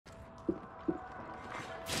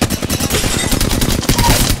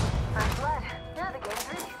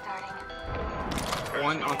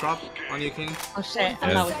on top, on you, King. Oh shit,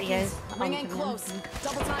 I'm not with you guys. Ring in close.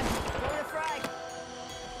 Double time. Throw a frag.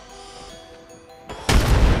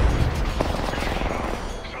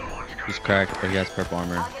 He's cracked, but he has purple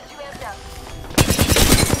armor.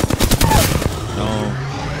 No.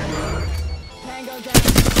 Tango down.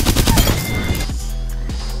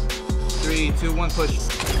 3, 2, 1, push.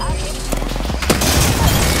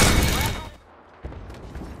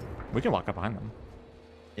 We can walk up behind them.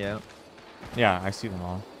 Yeah. Yeah, I see them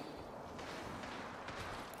all.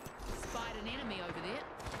 Spied an enemy over there.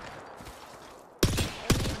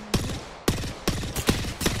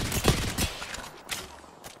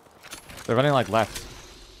 They're running like left.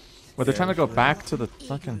 But they're trying to go back to the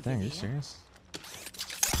fucking thing. Are you serious?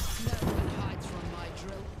 No one hides from my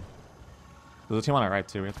drill. There's a team on our right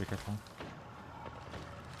too. We have to be careful.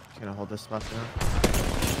 Just gonna hold this spot now.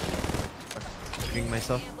 Shooting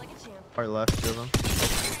myself. Part left, two of them.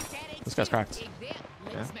 This guy's cracked.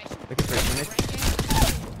 Yeah. Looking for a teammate.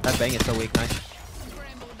 That bang is so weak, nice.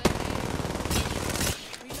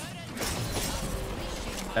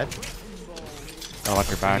 Dead. I'll watch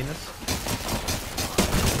your back.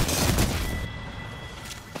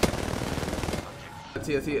 Let's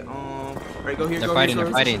see. Alright, go here, They're go fighting, here.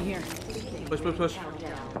 they're fighting. Push.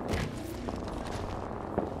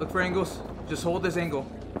 Look for angles. Just hold this angle.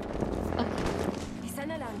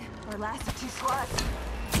 Our last 2 squads.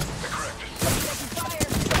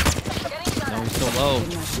 No, he's so low.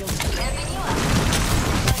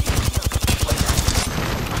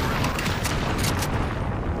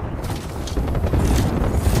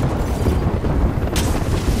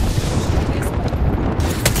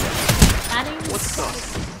 What's up?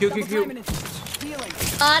 Q.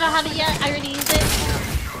 Oh, I don't have it yet. I already used it.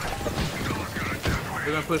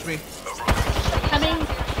 They're gonna push me. Coming.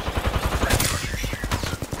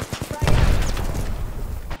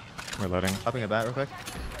 We're loading. Popping a bat real quick.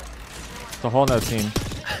 It's a whole nother team.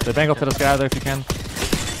 The bangle fit us, get out of there if you can.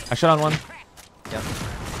 I shot on one. Yep.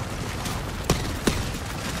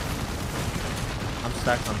 I'm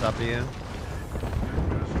stacked on top of you.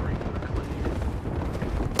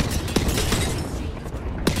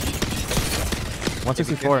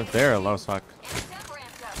 $164. They're low as fuck.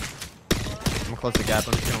 I'm gonna close the gap.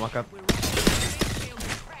 I'm just gonna walk up.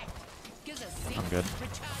 I'm good.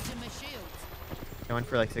 Going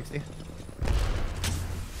for like 60.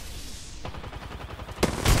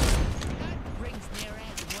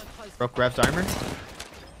 Broke Rev's armor.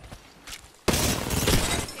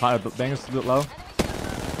 Bangle's a bit low.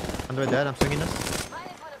 Under dead. I'm swinging this.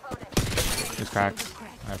 He's cracked.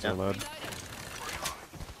 I have to reload.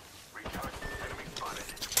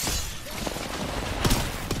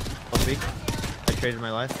 Last week. I traded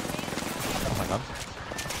my life. Oh my god.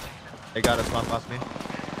 They got a swap off me.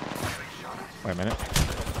 Wait a minute.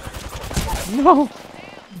 No!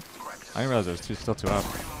 I didn't realize there was still two up.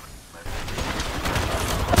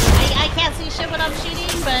 I can't see shit when I'm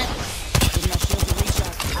shooting, but...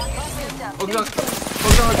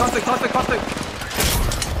 Caustic.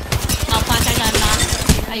 Oh fuck, I got knocked.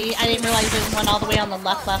 I didn't realize there was one all the way on the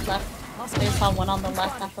left. I just saw one on the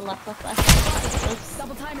left, not the left. Oops.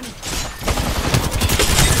 Double timing.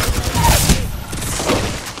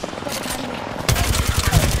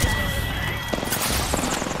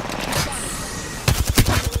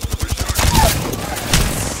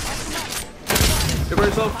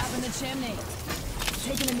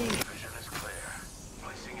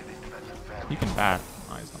 You can bat.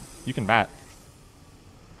 Oh, he's not. You can bat.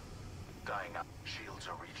 Dying up. Shields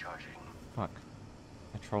are recharging. Fuck.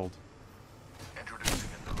 I trolled. Introducing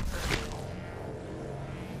a new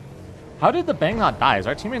How did the bang not die? Is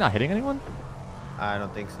our teammate not hitting anyone? I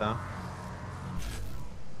don't think so.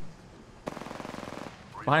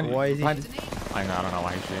 Behind you. Why is he? I don't know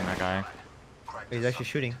why he's shooting that guy. He's actually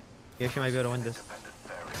shooting. He actually might be able to win this.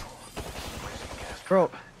 Bro.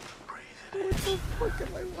 What the fuck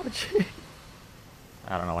am I watching?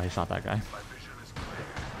 I don't know why he shot that guy.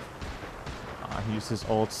 He used his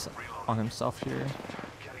ults on himself here.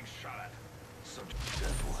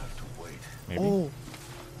 Maybe? Oh.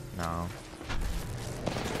 No.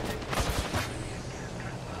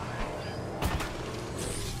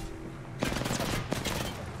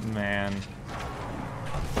 Man.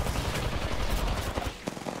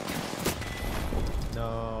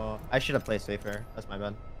 No. I should have played safer. That's my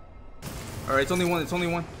bad. Alright, it's only one.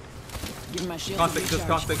 Give my shield. Caustic, just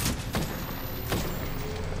caustic.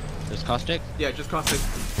 There's caustic? Yeah, just caustic.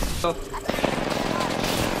 So,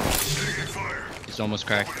 He's almost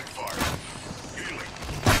cracked.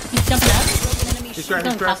 He's jumping up. he's cracked,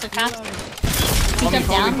 He's he's going cracked. crack. He Follow me, jumped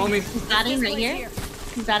follow me, down. follow me. He's batting right here.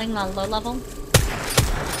 He's batting on low level.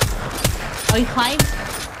 Oh, he climbed?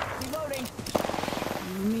 Reloading.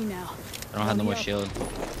 Me now. I don't have no more shield.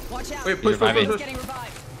 Watch out. Wait, You're push, push, reviving. push, push. Getting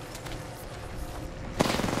revived.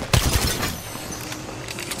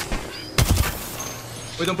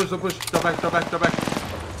 Wait, don't push, don't push. Drop back, drop back, drop back.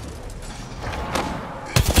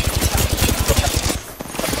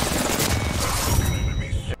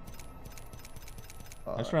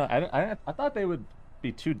 I just realized, I thought they would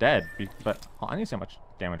be too dead, but I need to see how much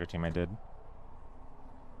damage our teammate did.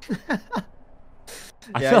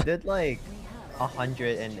 Yeah, I did like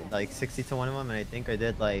 160 to one of them, and I think I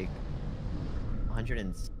did like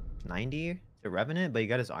 190 to Revenant, but he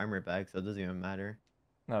got his armor back, so it doesn't even matter.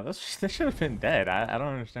 No, they should have been dead. I don't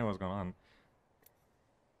understand what's going on.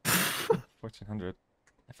 1400.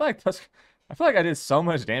 I feel like I did so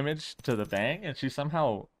much damage to the Bang, and she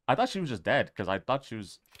somehow. I thought she was just dead because I thought she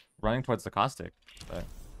was running towards the caustic. But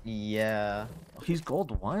Yeah. he's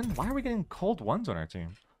gold 1. Why are we getting cold 1s on our team?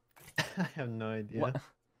 I have no idea. What?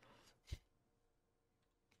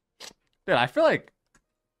 Dude, I feel like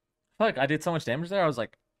I did so much damage there.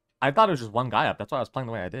 I thought it was just one guy up. That's why I was playing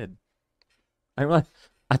the way I did. I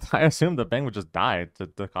assumed the Bang would just die to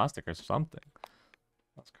the caustic or something.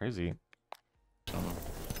 That's crazy.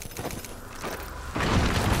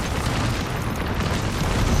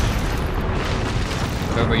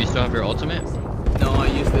 Corvo, you still have your ultimate? No, I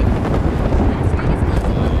used it.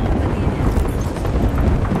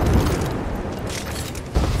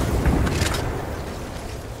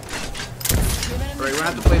 Alright, we're gonna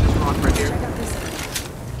have to play this rock right here.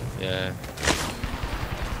 Yeah.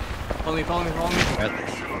 Follow me, follow me, follow me. Right.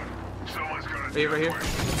 Right here, right here.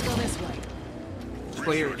 Let's go this way. Just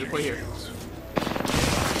play here, just play here.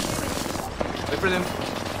 Wait for them.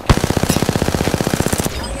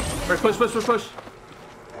 Alright, push, push, push, push.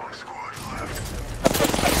 One squad left.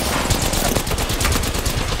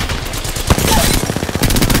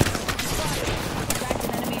 Cracked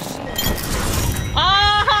an enemy shield.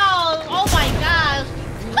 Oh my gosh.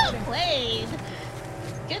 Well played.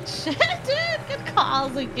 Good shit, dude. Good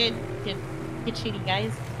calls and good cheating,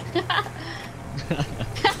 guys.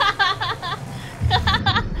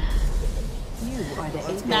 You are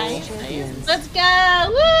the Nice. champions. Let's go.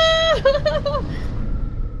 Woo!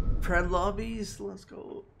 Pred lobbies, let's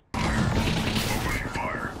go. Opening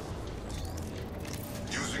fire.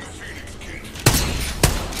 Using a Phoenix kit.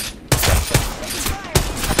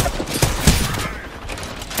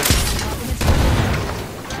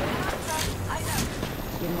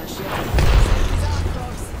 Give him a shield.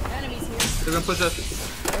 Enemies here. They're gonna push us.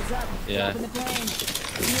 Heads up. Yeah. Open the plane.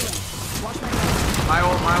 Healing. Watch my back. My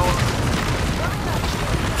ult, my ult.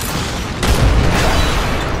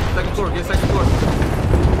 Second floor, get second floor.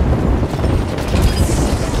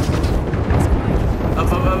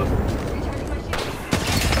 Up, up, up.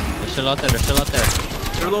 They're still out there. They're still out there.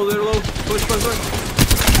 They're low, they're low. Push, push, push.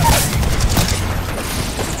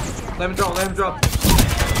 Let him drop, let him drop.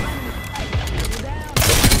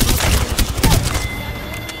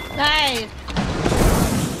 Nice.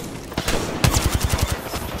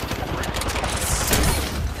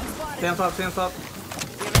 Stand top, stand top.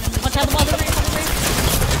 Watch out the wall.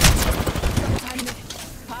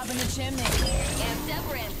 Pop in the chimney. Amped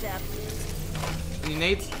up, ramped up. Any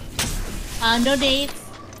nades? No dates.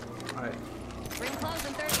 Alright. Ring close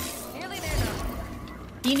in 30. Nearly there though.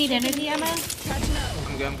 Do you need energy ammo? Catching up.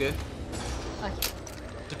 I'm good, I'm good. Okay.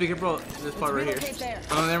 Just be careful, this part right here. Relocate there.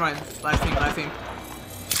 Oh, never mind. Last team, last team.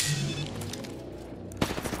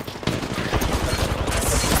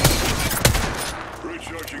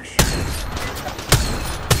 Recharging shield.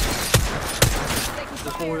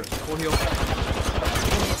 Just full heal.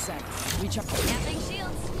 Give me a sec. Reach up. Capping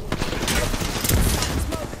shields.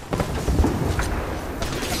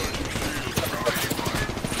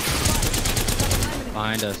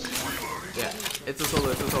 Behind us. Yeah, it's a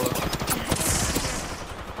solo, it's a solo.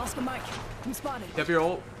 Oscar Mike. I'm spotted. You have your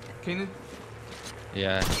ult, Kanan?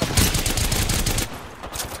 Yeah.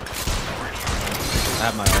 I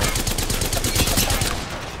have my ult.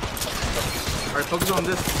 Alright, focus on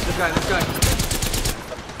this guy, this guy.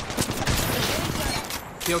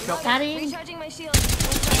 Heal, kill. Got him. Recharging my shield. Amped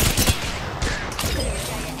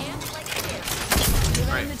like it is. Give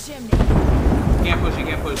Right. him the chimney. You can't push, you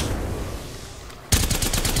can't push.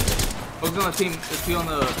 Focus on the team, just heal on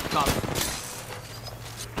the top.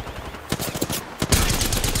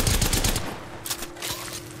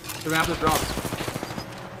 They're gonna have to drop.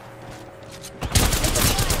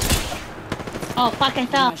 Oh fuck! I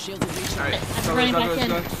fell. My shield is recharged. Alright, I'm go, running go, back go, in.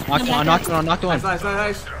 go. Knocked one, knocked one, knocked one. Nice, nice,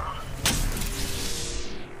 nice.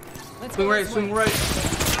 Let's Swing go right, this swing way. right.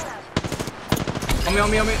 On me,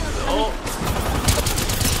 on me, on me. Oh.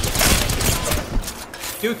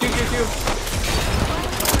 Q, Q, Q, Q.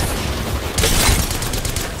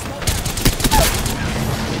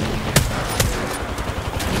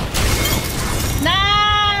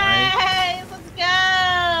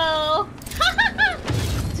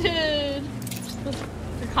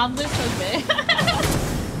 blue took me.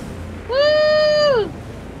 Woo!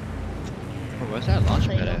 Oh, where's that launch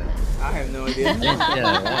pad at? I have no idea. Yeah,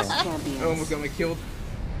 I almost got me killed.